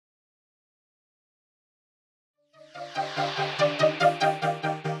Hi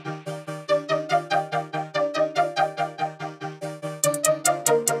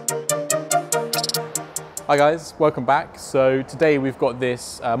guys, welcome back. So today we've got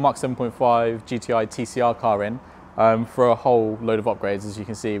this Mark 7.5 GTI TCR car in for a whole load of upgrades. As you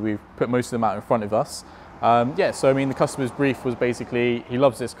can see, we've put most of them out in front of us. Yeah, so I mean the customer's brief was basically he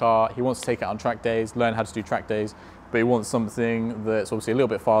loves this car, he wants to take it on track days, learn how to do track days, but he wants something that's obviously a little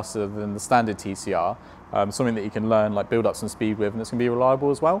bit faster than the standard TCR, something that you can learn, like build up some speed with, and it's going to be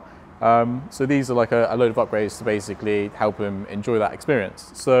reliable as well. So these are like a load of upgrades to basically help him enjoy that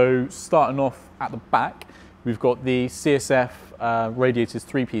experience. So starting off at the back, we've got the CSF radiators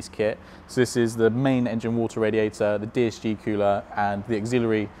 3-piece kit. So this is the main engine water radiator, the DSG cooler, and the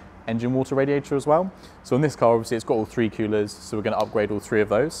auxiliary engine water radiator as well. So on this car, obviously it's got all 3 coolers, so we're going to upgrade all 3 of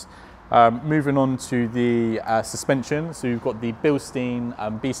those. Moving on to the suspension, so we've got the BILSTEIN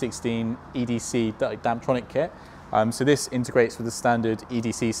B16 EDC Damptronic kit. So this integrates with the standard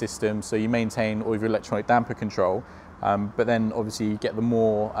EDC system, so you maintain all of your electronic damper control, but then obviously you get the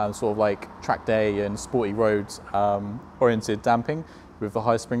more sort of like track day and sporty roads oriented damping with the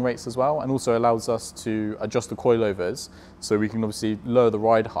high spring rates as well, and also allows us to adjust the coilovers, so we can obviously lower the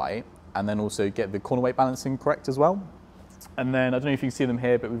ride height and then also get the corner weight balancing correct as well. And then I don't know if you can see them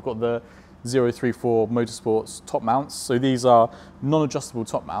here, but we've got the 034 Motorsports top mounts. So these are non-adjustable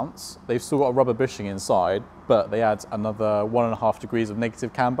top mounts. They've still got a rubber bushing inside, but they add another 1.5 degrees of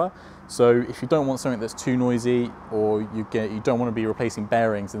negative camber. So if you don't want something that's too noisy, or you don't want to be replacing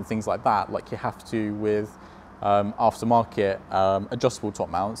bearings and things like that, like you have to with aftermarket adjustable top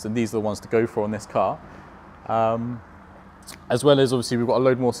mounts, and these are the ones to go for on this car. As well as obviously we've got a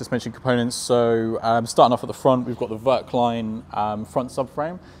load more suspension components. So starting off at the front, we've got the Verkline front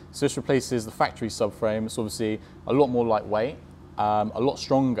subframe. So this replaces the factory subframe. It's obviously a lot more lightweight, a lot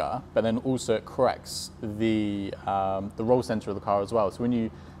stronger, but then also it corrects the roll center of the car as well. So when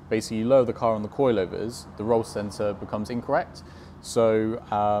you basically lower the car on the coilovers, the roll center becomes incorrect.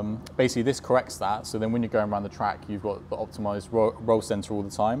 So basically this corrects that. So then when you're going around the track, you've got the optimized roll center all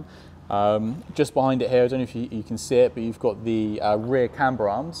the time. Just behind it here, I don't know if you can see it, but you've got the rear camber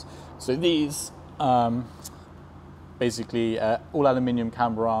arms. So these basically all aluminium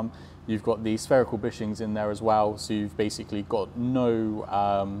camber arm. You've got the spherical bushings in there as well, so you've basically got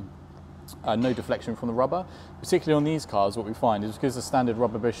no deflection from the rubber. Particularly on these cars, what we find is because the standard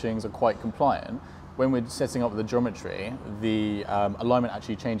rubber bushings are quite compliant, when we're setting up the geometry, the alignment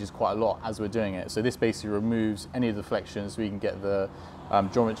actually changes quite a lot as we're doing it. So this basically removes any deflections, so we can get the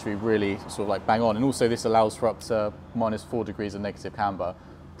geometry really sort of like bang on. And also this allows for up to -4 degrees of negative camber.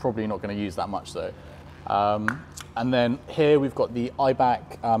 Probably not going to use that much though. And then here we've got the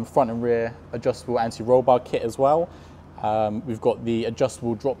IBAC front and rear adjustable anti-roll bar kit as well. We've got the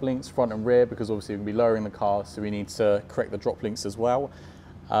adjustable drop links front and rear, because obviously we're going to be lowering the car, so we need to correct the drop links as well.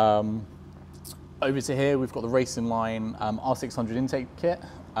 Over to here, we've got the Racingline R600 intake kit.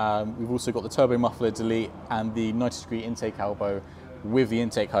 We've also got the turbo muffler delete and the 90-degree intake elbow with the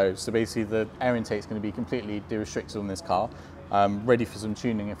intake hose. So basically the air intake is going to be completely de-restricted on this car, ready for some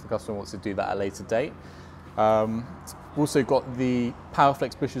tuning if the customer wants to do that at a later date. We've also got the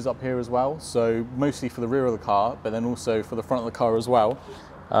Powerflex bushes up here as well, so mostly for the rear of the car, but then also for the front of the car as well.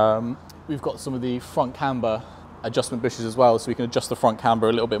 We've got some of the front camber adjustment bushes as well, so we can adjust the front camber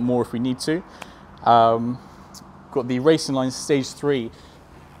a little bit more if we need to. Got the Racingline Stage 3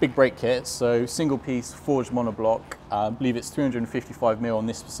 big brake kit, so single piece forged monoblock. I believe it's 355mm on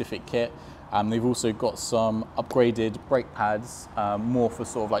this specific kit. They've also got some upgraded brake pads, more for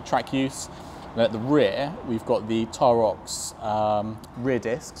sort of like track use. And at the rear, we've got the Tarox rear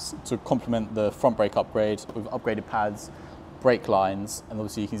discs to complement the front brake upgrade with upgraded pads, brake lines, and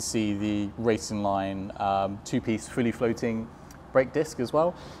obviously you can see the Racingline 2-piece fully floating brake disc as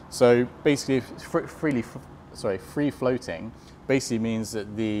well. So basically, free floating basically means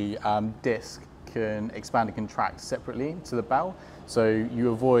that the disc can expand and contract separately to the bell. So you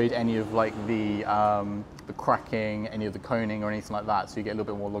avoid any of like the cracking, any of the coning or anything like that. So you get a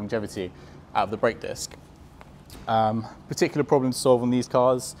little bit more longevity out of the brake disc. Particular problem to solve on these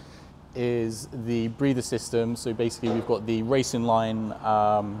cars is the breather system. So basically we've got the Racingline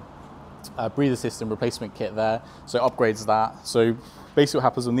breather system replacement kit there, so it upgrades that. So basically what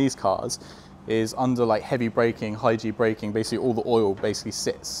happens on these cars is under like heavy braking, high G braking, basically all the oil basically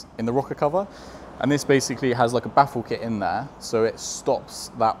sits in the rocker cover, and this basically has like a baffle kit in there, so it stops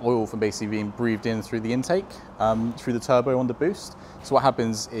that oil from basically being breathed in through the intake, through the turbo on the boost. So what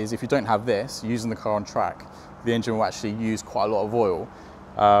happens is if you don't have this, using the car on track, the engine will actually use quite a lot of oil.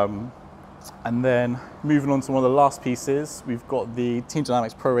 And then moving on to one of the last pieces, we've got the Team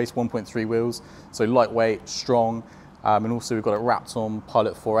Dynamics Pro Race 1.3 wheels, so lightweight, strong, and also we've got it wrapped on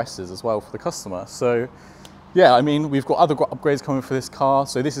Pilot 4S's as well for the customer. So yeah, I mean, we've got other upgrades coming for this car.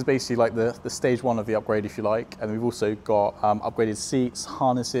 So this is basically like the stage 1 of the upgrade, if you like. And we've also got upgraded seats,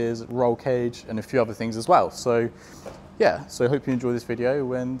 harnesses, roll cage, and a few other things as well. So yeah, so I hope you enjoy this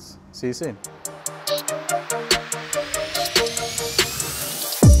video and see you soon.